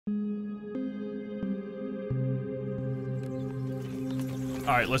All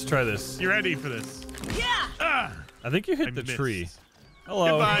right, let's try this. You ready for this? Yeah. I think you hit the tree.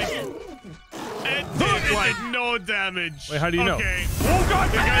 Hello. Goodbye. It did like no damage. Wait, how do you know? Okay. Oh god,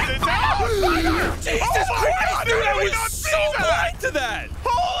 Jesus Christ, dude, I was so blind to that.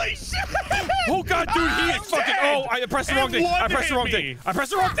 Holy shit! Oh god, dude, he is fucking. Oh, I pressed the wrong thing. I pressed the wrong thing. I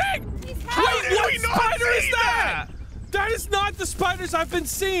pressed the wrong thing. Wait, what spider is that? That is not the spiders I've been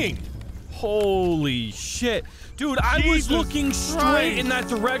seeing. Holy shit. Dude, I was looking straight in that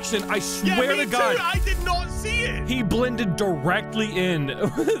direction. I swear to God. I did not see it. He blended directly in.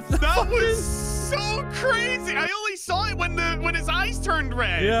 That was so crazy. I only saw it when his eyes turned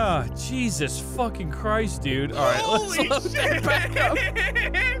red. Yeah, Jesus fucking Christ, dude. All right, holy let's shit. back up.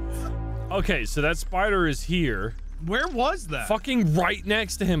 Okay, so that spider is here. Where was that? Fucking right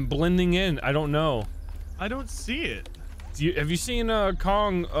next to him, blending in. I don't know. I don't see it. Have you seen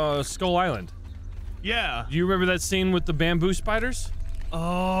Kong Skull Island? Yeah. Do you remember that scene with the bamboo spiders?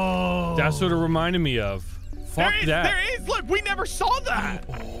 Oh. That's what it reminded me of. Fuck that. There is. Look, we never saw that.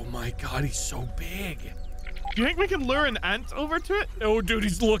 Oh my God, he's so big. Do you think we can lure an ant over to it? Oh, dude,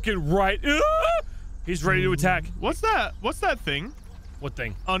 he's looking right. He's ready to attack. What's that? What's that thing? What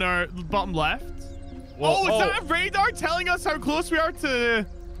thing? On our bottom left. Well, is that a radar telling us how close we are to?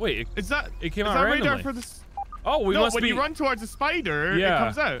 Wait, is that? It came is out that randomly. radar for this? Oh, we must when be. you run towards a spider, it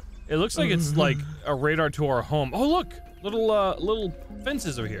comes out. It looks like it's like a radar to our home. Oh, look, little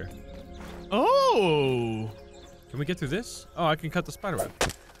fences over here. Oh. Can we get through this? Oh, I can cut the spider web.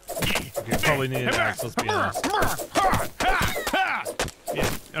 Okay, probably need an axe. Let's be honest. Yeah.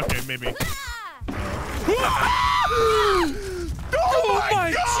 Okay, maybe. Oh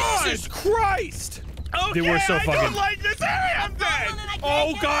my God! Jesus Christ! Okay, Dude, we're so I fucking. don't like this area. I'm dead.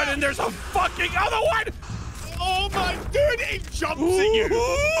 Oh God! And there's a fucking other one. Oh my dude! It jumps at you.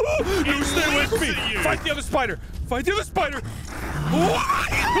 You stay with me. Fight the other spider. Fight the other spider. Oh my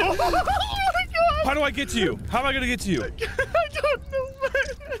God! How do I get to you? How am I gonna get to you? I don't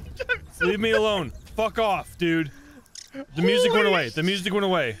know. Leave me alone. Fuck off, dude. The music went away. The music went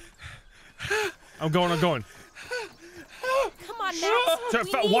away. I'm going. Come on,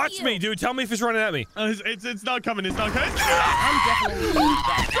 Max. Watch me, dude. Tell me if it's running at me. It's not coming. It's not coming. I'm definitely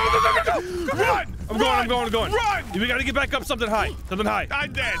Go. Run! I'm going. Run! We gotta get back up something high.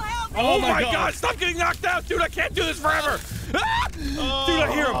 I'm dead. Oh my God! Stop getting knocked out, dude. I can't do this forever. Ah! Dude,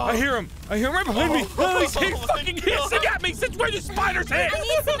 I hear him right behind me. He's fucking hissing at me since when the spiders hit. I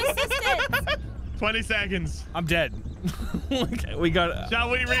need some assistance. 20 seconds. I'm dead. We got. Shall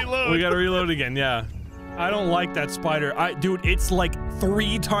we reload? We gotta reload again. Yeah. I don't like that spider. Dude, it's like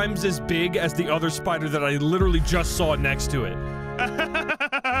 3 times as big as the other spider that I literally just saw next to it.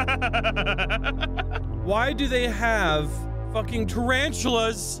 Why do they have fucking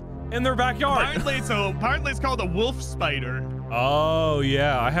tarantulas in their backyard? Apparently it's called a wolf spider. Oh,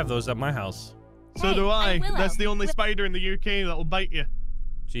 yeah. I have those at my house. So do I. That's the only spider in the UK that will bite you.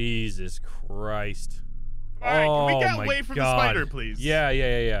 Jesus Christ. Alright, can we get away from the spider, please? Yeah.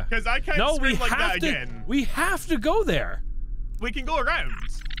 Because I can't scream like that again. We have to go there. We can go around.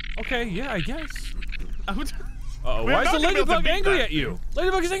 Okay, yeah, I guess. Uh-oh, why is the ladybug angry at you?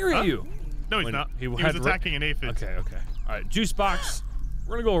 Ladybug is angry at you. No, he's not. He was attacking an aphid. Okay. All right, juice box.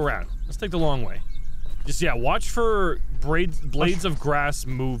 We're gonna go around. Let's take the long way. Just, watch for blades of grass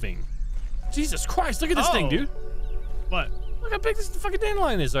moving. Jesus Christ, look at this thing, dude. What? Look how big this fucking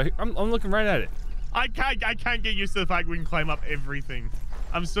dandelion is. I'm looking right at it. I can't get used to the fact we can climb up everything.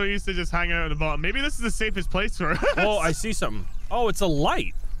 I'm so used to just hanging out at the bottom. Maybe this is the safest place for us. Oh, I see something. Oh, it's a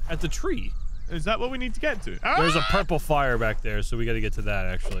light at the tree. Is that what we need to get to? There's a purple fire back there, so we got to get to that,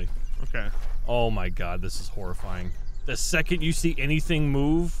 actually. Okay. Oh my God, this is horrifying. The second you see anything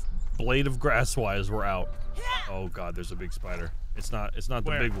move, blade of grass-wise, we're out. Oh God, there's a big spider. It's not the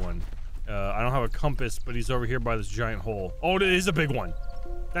big one. I don't have a compass, but he's over here by this giant hole. Oh, it is a big one.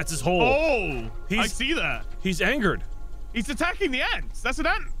 That's his hole. Oh, I see that. He's angered. He's attacking the ants. That's an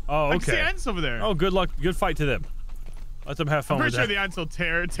ant. Oh, okay. I can see ants over there. Oh, good luck. Good fight to them. Let them have fun with that. I'm pretty sure the ants will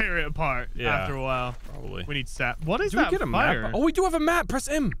tear it apart after a while. Probably. We need sap. What is that? Do we get a fire? map? Oh, we do have a map. Press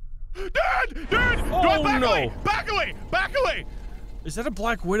M. Dude! Oh, no. Back away! Is that a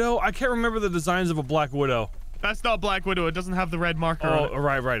Black Widow? I can't remember the designs of a Black Widow. That's not Black Widow. It doesn't have the red marker on it. Oh,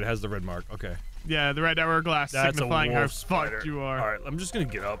 right. It has the red mark. Okay. Yeah, the red hourglass signifying how fucked you are. All right, I'm just gonna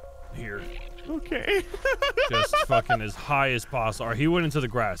get up here. Okay. Just fucking as high as possible. All right, he went into the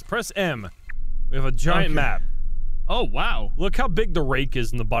grass. Press M. We have a giant map. Oh, wow. Look how big the rake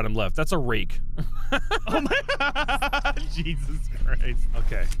is in the bottom left. That's a rake. Oh my Jesus Christ.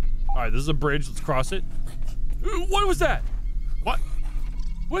 Okay. All right, this is a bridge. Let's cross it. What was that? What?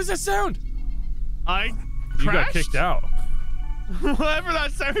 What is that sound? You got kicked out. Whatever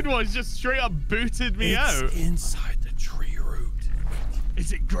that sound was just straight up booted me out. It's inside the tree root.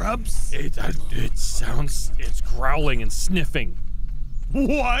 Is it grubs? It sounds, it's growling and sniffing.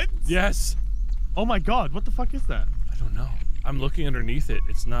 What? Yes. Oh my god, what the fuck is that? I don't know. I'm looking underneath it.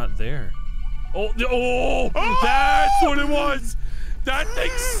 It's not there. Oh, that's what it was. That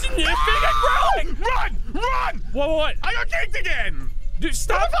thing's sniffing and growling. Run! What? I got kicked again. Dude,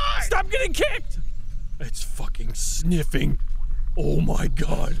 stop getting kicked. It's fucking sniffing. Oh my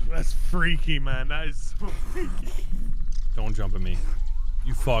god. That's freaky, man. That is so freaky. Don't jump at me.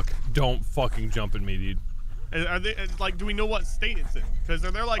 You fuck. Don't fucking jump at me, dude. Are they like? Do we know what state it's in? Because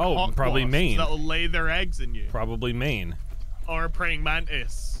are there like hawk probably wasps Maine. that'll lay their eggs in you? Probably Maine. Or a praying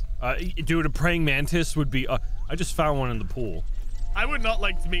mantis. Dude, a praying mantis would be. I just found one in the pool. I would not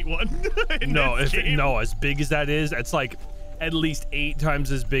like to meet one. As big as that is, it's like at least 8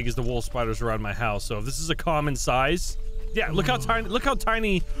 times as big as the wolf spiders around my house. So if this is a common size, yeah, look how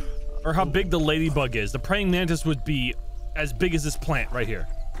tiny, or how big the ladybug is. The praying mantis would be as big as this plant right here.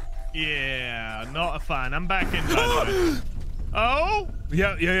 Yeah, not a fan. I'm back in. Oh?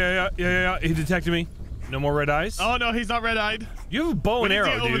 Yeah. He detected me. No more red eyes. Oh no, he's not red-eyed. You have a bow and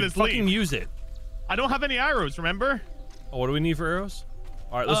arrow, dude. Fucking use it. I don't have any arrows, remember? Oh, what do we need for arrows?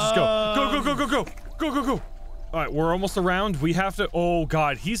 All right, let's just go. Go. All right, we're almost around. We have to. Oh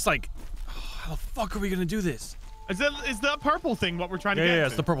god, he's like, how the fuck are we gonna do this? Is that purple thing what we're trying to get? Yeah,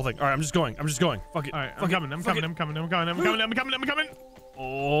 it's the purple thing. All right, I'm just going. Fuck it. All right, I'm coming.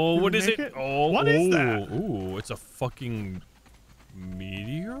 Oh, what is it? Oh, what is that? Ooh, it's a fucking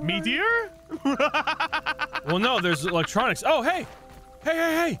meteor. Meteor? Well, no, there's electronics. Oh, hey,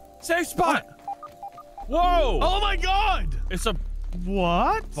 safe spot. Whoa! Oh my god! It's a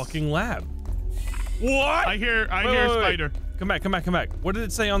what? Fucking lab. What? I hear a spider. Come back. What did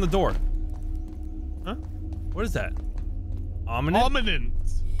it say on the door? Huh? What is that? Ominous? Ominent.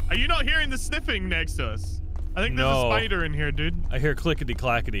 Are you not hearing the sniffing next to us? I think there's a spider in here, dude. I hear clickety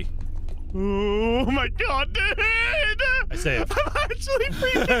clackety. Oh my god, dude! I say it. I'm actually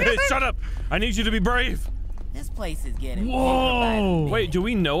freaking out. Shut up! I need you to be brave. This place is getting. Whoa! Wait, do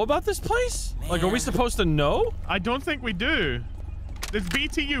we know about this place? Man. Like, are we supposed to know? I don't think we do. There's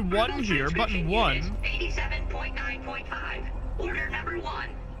BTU 1 here, button 1. 87.9.5. Order number 1.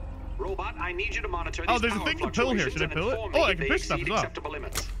 Robot, I need you to monitor these there's a thing to pill here. Should I pill it? Oh, I can push stuff as well.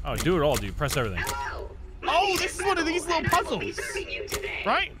 Oh, do it all, dude. Press everything. Hello. Oh, this is one of these little puzzles.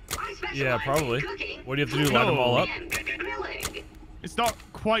 Right? Yeah, probably. What do you have to do? Light them all up? It's not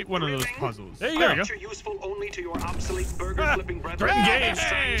quite one of those puzzles. There you go. Useful only to your obsolete burger flipping brethren.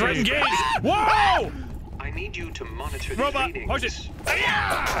 Threat engage! Whoa! I need you to monitor the Robot, readings. push it.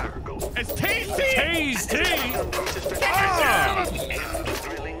 Yeah! It's tasty!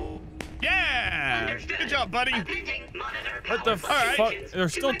 Yeah! Good job, buddy. What the fuck? They're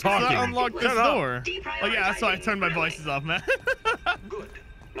still talking. So unlock this door. Oh yeah, that's why I turned my voices off, man. Good.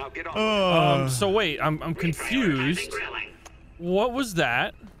 Now get on. So wait, I'm confused. What was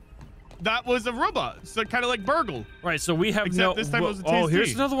that? That was a robot, so kind of like Burgle. Right, so we have Except this time it was a tasty.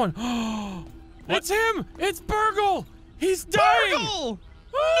 Here's another one. It's him! It's Burgle! He's dying! Burgle!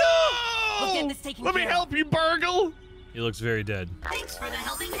 No! Let me help you, Burgle! He looks very dead. Thanks for the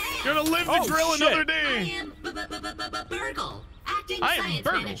helping hand. You're gonna live to drill another day. I am Burgle, acting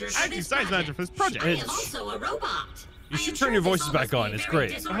science manager for this project. I am also a robot. You should turn your voices back on. It's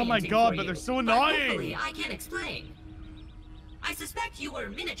great. Oh my god, but they're so annoying. I can explain. I suspect you were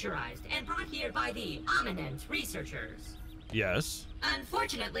miniaturized and brought here by the Ominent researchers. Yes.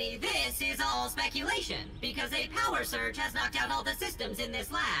 Unfortunately, this is all speculation, because a power surge has knocked out all the systems in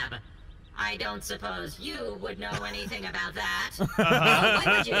this lab. I don't suppose you would know anything about that. Why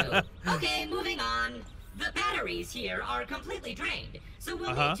would you? Okay, moving on. The batteries here are completely drained, so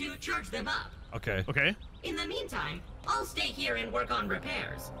we'll need to charge them up. Okay. In the meantime, I'll stay here and work on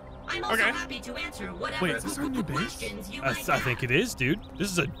repairs. I'm also happy to answer whatever questions you might have. I think it is, dude. This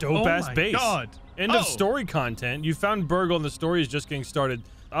is a dope-ass base. God. End of story content. You found Burgle and the story is just getting started.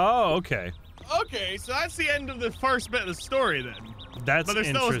 Oh, okay. Okay, so that's the end of the first bit of the story then. That's But there's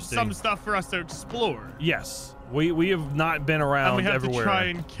still some stuff for us to explore. Yes. We have not been around everywhere. And we have to try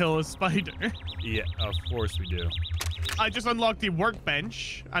and kill a spider. Yeah, of course we do. I just unlocked the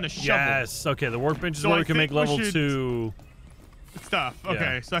workbench and a shovel. Yes. Okay, the workbench is where we can make level 2 stuff.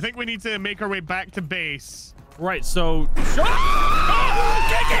 Okay, so I think we need to make our way back to base. Right, so...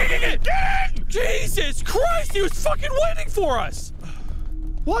 Jesus Christ, he was fucking waiting for us!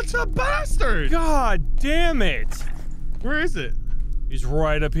 What a bastard! God damn it! Where is it? He's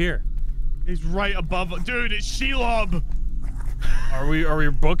right up here. He's right above... Dude, it's Shelob! Are we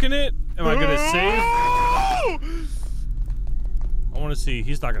booking it? Am I gonna save? want to see.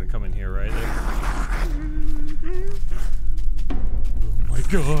 He's not gonna come in here, right? Oh my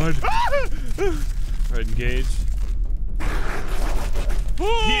god. Right, engage.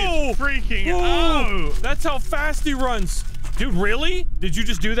 He's freaking out. That's how fast he runs. Dude, really? Did you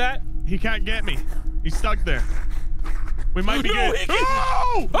just do that? He can't get me. He's stuck there. We might be good.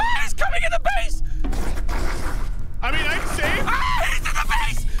 Oh! Ah, he's coming in the base! I mean, I'm safe. Ah, he's in the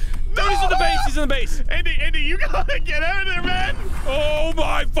base! No, he's in the base. He's in the base. Andy, you gotta get out of there, man. Oh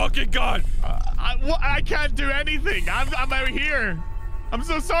my fucking god. I can't do anything. I'm out here. I'm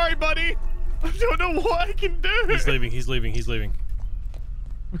so sorry, buddy. I don't know what I can do. He's leaving. He's leaving. He's leaving.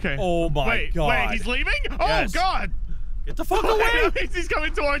 Okay. Oh my god. Wait, he's leaving? Yes. Oh god. Get the fuck away. He's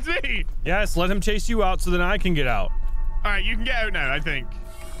coming towards me. Yes, let him chase you out so then I can get out. All right, you can get out now, I think.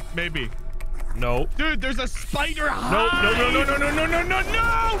 Maybe. No. Dude, there's a spider hive.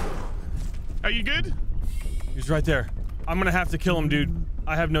 No. Are you good? He's right there. I'm gonna have to kill him, dude.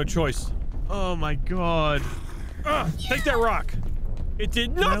 I have no choice. Oh my god. Take that rock. It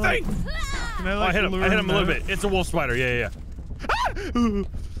did nothing. I hit him. I hit him a little bit. It's a wolf spider. Yeah.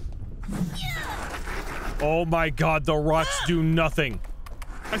 Oh my god, the rocks do nothing.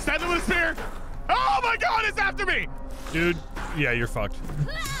 I stabbed him with a spear. Oh my god, it's after me. Dude, yeah, you're fucked.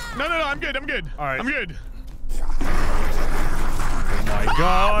 No, I'm good. All right. I'm good. Oh my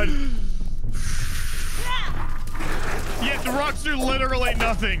god. Yeah, the rocks do literally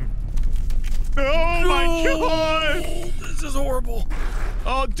nothing. Oh my god. This is horrible.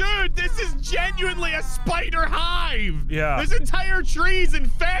 Oh, dude, this is genuinely a spider hive. Yeah. This entire tree's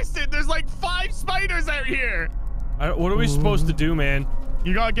infested. There's like 5 spiders out here. What are we supposed to do, man?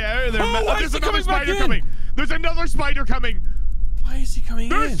 You gotta get out of there. Oh, There's another spider coming. There's another spider coming. Why is he coming in?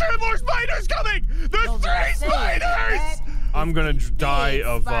 There's 2 more spiders coming. There's 3 spiders. I'm gonna die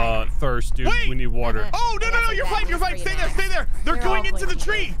of thirst, dude. Wait. We need water. Oh, no, you're fine. Stay there. They're going into the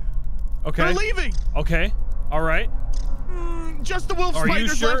tree. Okay. They're leaving. Okay. All right. Just the wolf Are you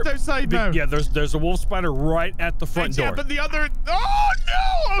spiders sure? left outside now. Yeah, there's a wolf spider right at the front door. Yeah, but the other. Oh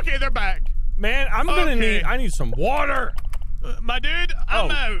no! Okay, they're back. Man, I need some water. My dude, I'm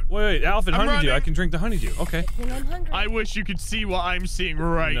out. Wait, Alpha, honeydew. running. I can drink the honeydew. Okay. I wish you could see what I'm seeing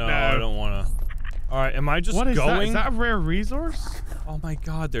right now. No, I don't wanna. All right, am I just What is going? that? Is that a rare resource? Oh my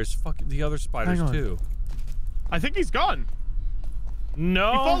god, there's fucking the other spiders Hang on. too. I think he's gone.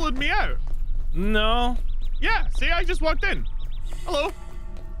 No. He followed me out. No. Yeah, see, I just walked in. Hello.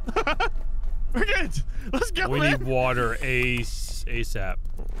 We're good. Let's go. We need water ASAP.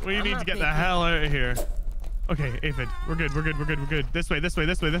 We need to get the hell out of here. Okay, Aphid, we're good. This way. There's like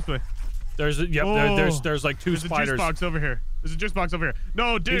 2 There's spiders. a juice box over here.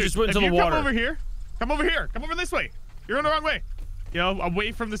 No, dude. You just went if into you the water. Come over here. Come over this way. You're going the wrong way. You know,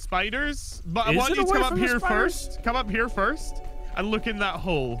 away from the spiders. But I want you to come up here first. Come up here first and look in that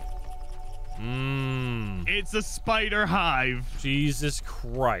hole. It's a spider hive. Jesus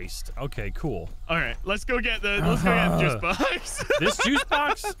Christ. Okay, cool. All right, let's go get the juice box. This juice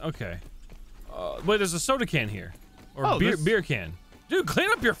box? Okay. Wait, there's a soda can here. Or beer can. Dude, clean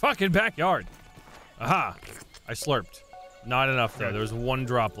up your fucking backyard. Aha. I slurped. Not enough there. There was 1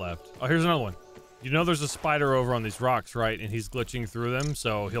 drop left. Oh, here's another one. You know there's a spider over on these rocks, right? And he's glitching through them,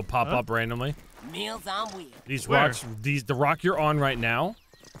 so he'll pop up randomly. Meals on wheels. These rocks, the rock you're on right now,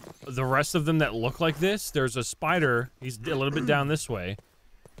 the rest of them that look like this, there's a spider. He's a little bit down this way.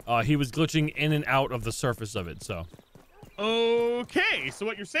 He was glitching in and out of the surface of it, so. Okay, so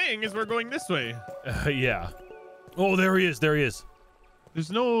what you're saying is we're going this way. Yeah. Oh, there he is. There's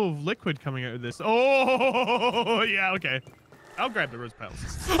no liquid coming out of this. Oh, yeah, okay. I'll grab the rose petals.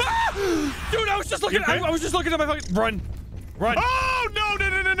 Dude, I was just looking. I was just looking at my fucking run. Oh no! Oh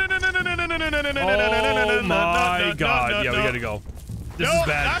my god! Yeah, we gotta go. This is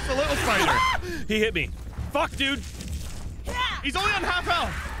bad. That's a little spider. He hit me. Fuck, dude. He's only on half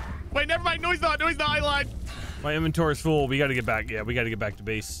health. Wait, never mind. No, he's not. I lied. My inventory's full. We gotta get back. Yeah, we gotta get back to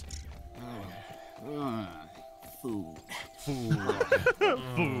base. Food.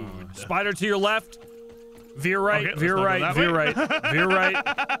 Spider to your left. Veer right. Okay, veer right. Veer right. Veer right.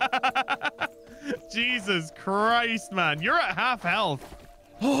 Jesus Christ, man! You're at half health.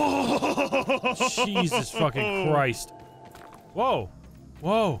 Jesus fucking Christ. Whoa.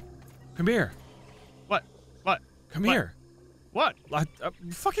 Come here. What? Come here. What?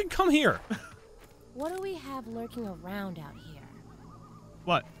 Fucking come here. What do we have lurking around out here?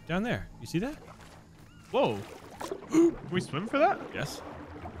 What? Down there. You see that? Whoa. Can we swim for that? Yes.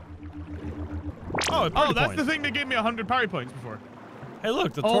 Oh, that's the thing that gave me 100 parry points before. Hey,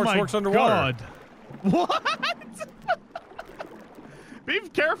 look, the torch works underwater. God. What? Be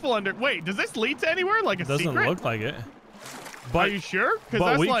careful under. Wait, does this lead to anywhere? Like a secret? Doesn't look like it. Are you sure?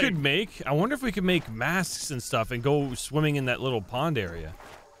 But we could make. I wonder if we could make masks and stuff and go swimming in that little pond area.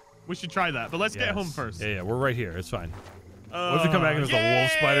 We should try that, but let's get home first. Yeah, we're right here. It's fine. What if we come back and there's a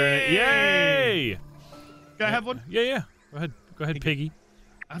wolf spider in it? Yay! Can I have one? Yeah. Go ahead, piggy.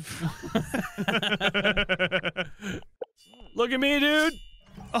 Look at me, dude.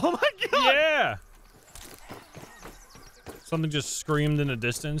 Oh my god. Yeah. Something just screamed in the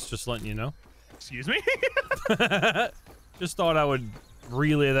distance, just letting you know. Excuse me? Just thought I would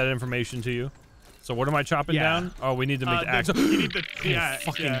relay that information to you. So what am I chopping down? Oh, we need to make the axe. You need the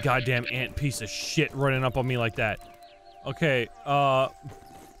fucking goddamn ant piece of shit running up on me like that. Okay, so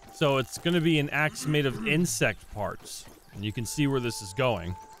it's gonna be an axe made of insect parts. And you can see where this is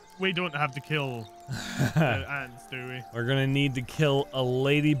going. We don't have to kill the ants, do we? We're gonna need to kill a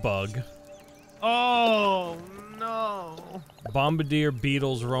ladybug. Oh, no. Bombardier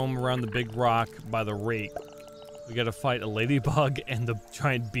beetles roam around the big rock by the rake. We gotta fight a ladybug and the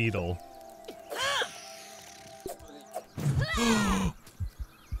giant beetle.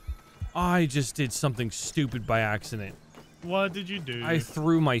 I just did something stupid by accident. What did you do? I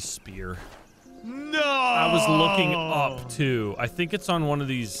threw my spear. No! I was looking up, too. I think it's on one of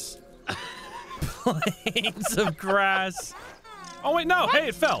these planes of grass. Oh, wait, no. Hey,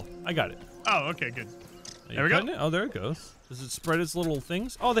 it fell. I got it. Oh, okay, good. There we go. Oh, there it goes. Does it spread its little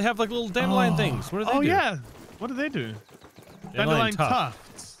things? Oh, they have like little dandelion things. What do they do? Oh, yeah. What do they do? Dandelion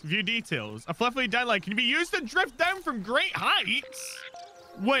tufts. View details. A fluffy dandelion can be used to drift down from great heights.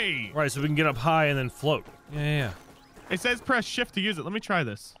 Wait. Right, so we can get up high and then float. Yeah. It says press shift to use it. Let me try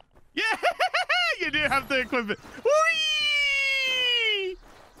this. Yeah, you do have to equip it. Whee!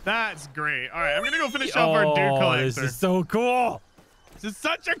 That's great. All right, I'm going to go finish off our dew collector. This is so cool. This is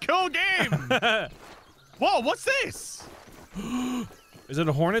such a cool game. Whoa, what's this? Is it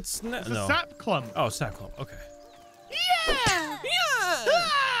a hornet's nest? It's a sap clump. Oh, sap clump. Okay. Yeah! Yeah!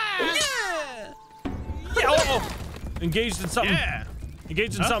 Oh. Engaged in something. Yeah!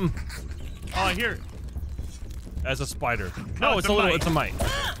 Engaged in something. Oh, I hear it. As a spider. No, it's a little. It's a mite.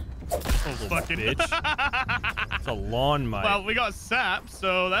 Oh, fucking bitch. It's a lawn mite. Well, we got sap,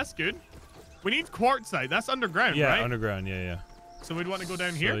 so that's good. We need quartzite. That's underground, right? Yeah, underground. Yeah. So we'd want to go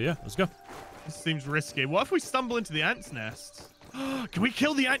down here? Yeah, let's go. This seems risky. What if we stumble into the ant's nest? Can we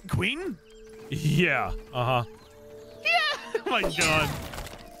kill the ant queen? Yeah. Uh-huh. Yeah! Oh my god.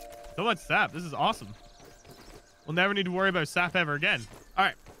 So much sap. This is awesome. We'll never need to worry about sap ever again. All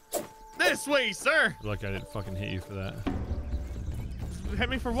right. This way, sir. Good luck I didn't fucking hit you for that. Hit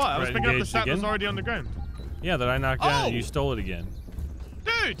me for what? I was picking up the sap that was already on the ground. Yeah, that I knocked down and you stole it again.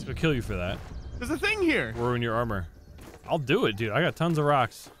 Dude! I'll kill you for that. There's a thing here. Ruin your armor. I'll do it, dude. I got tons of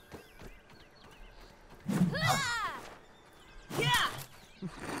rocks.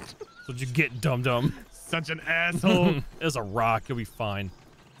 That's what you get, dum-dum. Such an asshole. There's a rock. You'll be fine.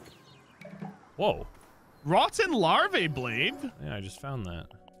 Whoa. Rotten larvae blade? Yeah, I just found that.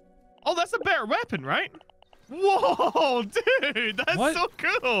 Oh, that's a better weapon, right? Whoa, dude, that's so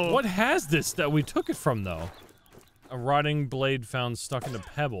cool. What has this that we took it from, though? A rotting blade found stuck in a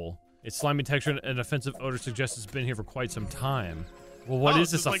pebble. Its slimy texture and offensive odor suggests it's been here for quite some time. Well, what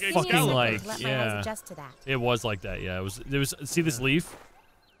is this? Like a fucking like, yeah. Adjust to that. It was like that, yeah. It was. See this leaf?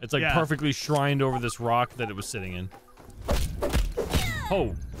 It's like perfectly shrined over this rock that it was sitting in.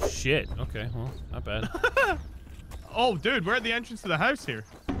 Oh shit. Okay, well, not bad. Oh, dude, we're at the entrance to the house here.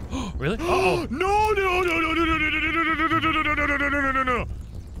 Really? Uh-oh. No.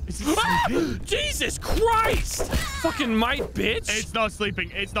 Is he sleeping? Jesus Christ! Fucking mite, bitch! It's not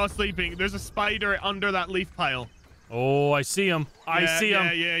sleeping. It's not sleeping. There's a spider under that leaf pile. Oh, I see him. I see him.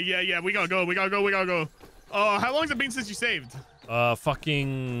 Yeah. We gotta go. Oh, how long has it been since you saved?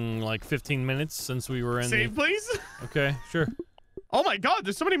 Fucking like 15 minutes since we were in. Save, please? Okay, sure. Oh my god,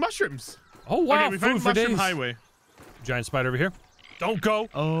 there's so many mushrooms. Oh wow, okay, we found mushroom highway. Giant spider over here. Don't go.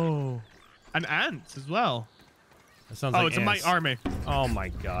 Oh, an ant as well. That sounds like it's a mite army. Oh my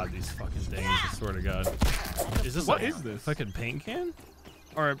god, these fucking things! I swear to God. Is this what is this? Fucking paint can?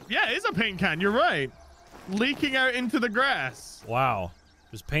 Or yeah, it is a paint can. You're right. Leaking out into the grass. Wow.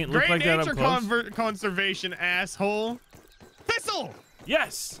 Does paint look like that up close? Great nature conservation, asshole. Thistle.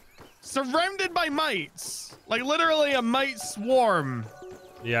 Yes. Surrounded by mites, like literally a mite swarm.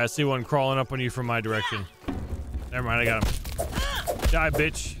 Yeah, I see one crawling up on you from my direction. Never mind, I got him. Die,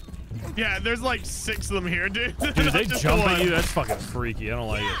 bitch. Yeah, there's like 6 of them here, dude. Dude, they jump at you. That's fucking freaky. I don't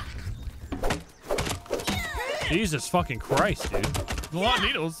like it. Jesus fucking Christ, dude. A lot of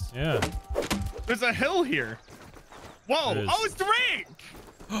needles. Yeah. There's a hill here. Whoa. Oh, it's Drake.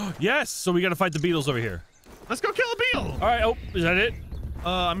 Yes. So we got to fight the beetles over here. Let's go kill a beetle. All right. Oh, is that it?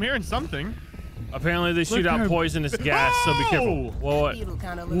 I'm hearing something. Apparently they shoot out poisonous gas, so be careful. Whoa,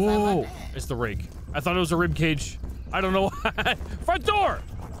 whoa! It's the rake. I thought it was a rib cage. I don't know why. Front door!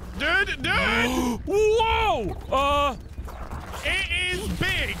 Dude! Whoa! It is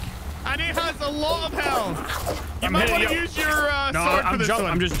big, and it has a lot of health. You might want to use your sword for this one.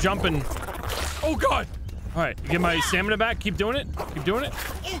 I'm just jumping. Oh god! All right, get my stamina back. Keep doing it. Keep doing it.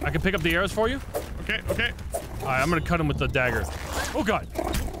 I can pick up the arrows for you. Okay. All right, I'm gonna cut him with the dagger. Oh god!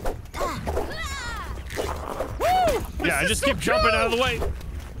 Woo! Yeah, I just keep jumping out of the way.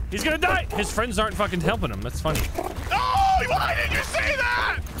 He's gonna die. His friends aren't fucking helping him. That's funny. Oh, why did you say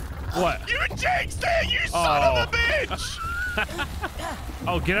that? What? You jinxed it, you son of a bitch!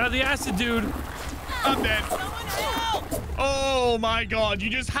 Oh, get out of the acid, dude. I'm dead. Oh my god, you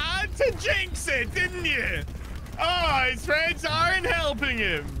just had to jinx it, didn't you? Oh, his friends aren't helping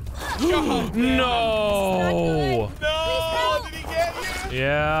him. God, no. No, did he get you?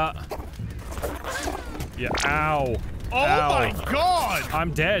 Yeah. Yeah, ow. Oh Ow. my god.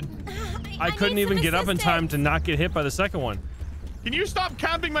 I'm dead. I couldn't even get up in time to not get hit by the second one. Can you stop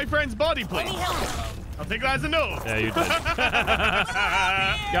camping my friend's body, please? I'll take that as a no. Yeah, you did.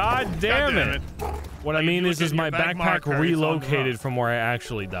 God damn it. What I mean is my backpack relocated from where I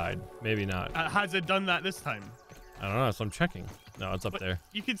actually died. Maybe not. Has it done that this time? I don't know, so I'm checking. No, it's up there.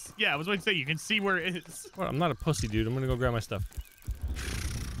 You can, yeah, I was going to say, you can see where it is. Well, I'm not a pussy, dude. I'm gonna go grab my stuff.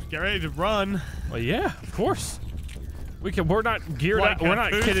 Get ready to run. Well, yeah, of course. We're not geared up. We're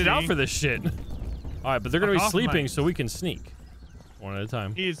not kitted out for this shit. All right, but they're gonna be sleeping, so we can sneak. One at a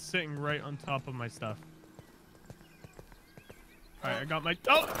time. He is sitting right on top of my stuff. All right, I got my...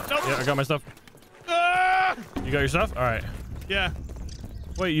 Oh, no. Yeah, I got my stuff. Ah! You got your stuff? All right. Yeah.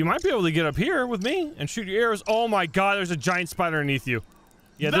 Wait, you might be able to get up here with me and shoot your arrows. Oh my god, there's a giant spider underneath you.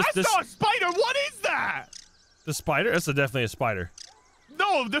 Yeah, that's not a spider. What is that? The spider? That's definitely a spider.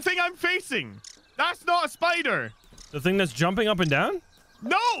 No, the thing I'm facing. That's not a spider. The thing that's jumping up and down?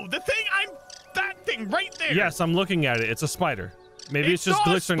 No, the thing that thing right there. Yes, I'm looking at it. It's a spider. Maybe it's just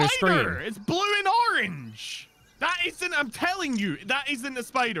glitched on your screen. It's blue and orange. That isn't, I'm telling you, that isn't a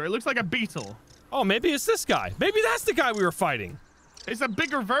spider. It looks like a beetle. Oh, maybe it's this guy. Maybe that's the guy we were fighting. It's a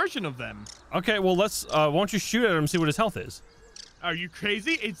bigger version of them. Okay, well, let's, why don't you shoot at him and see what his health is? Are you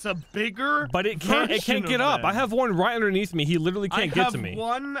crazy? It's a bigger But it can't get up. I have one right underneath me. He literally can't get to me. I have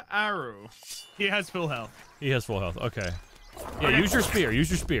one arrow. He has full health. He has full health. Okay. Yeah, use your spear. Use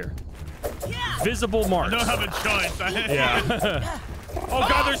your spear. Yeah. Visible marks. I don't have a choice. Yeah. Oh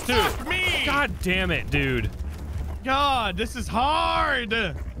god, there's two. Fuck me. God damn it, dude. God, this is hard.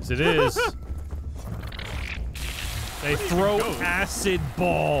 Yes, it is. They throw acid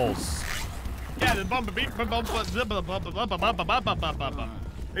balls. Yeah, the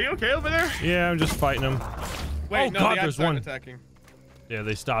Are you okay over there? Yeah, I'm just fighting them. Wait, oh no, god, there's one. Attacking. Yeah,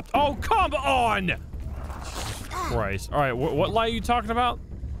 they stopped. Oh, come on! Christ. All right, what light are you talking about?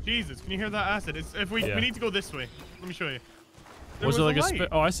 Jesus, can you hear that acid? It's, we need to go this way. Let me show you. Was it like a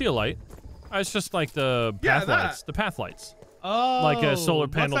oh, I see a light. It's just like the path lights. The path lights. Oh. Like a solar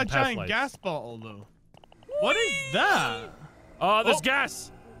panel what's that path giant lights. gas bottle, though? What is that? Oh, there's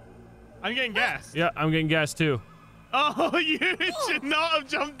gas. I'm getting gas. Yeah, I'm getting gas too. Oh, you should not have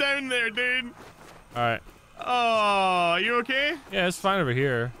jumped down there, dude. All right. Oh, you okay? Yeah, it's fine over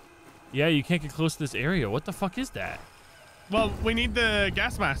here. Yeah, you can't get close to this area. What the fuck is that? Well, we need the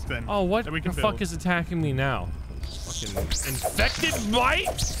gas mask then. Oh, what the fuck is attacking me now? Fucking infected mite?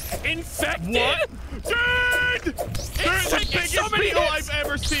 Infected? What? Dude! There's the biggest beetle I've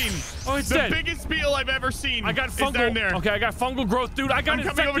ever seen. Oh, it's the biggest beetle I've ever seen. I got fungal. Down there. Okay, I got fungal growth, dude. I got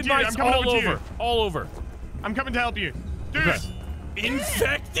infected mites all over. All over. I'm coming to help you. Dude. Okay.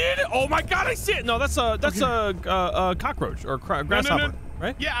 Infected? Oh my god, I see it. No, that's a cockroach or grasshopper,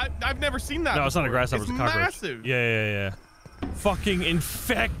 right? Yeah, I've never seen that. No, it's not a grasshopper. It's a cockroach. Massive. Yeah. Fucking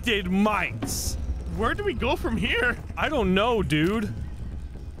infected mites. Where do we go from here? I don't know, dude.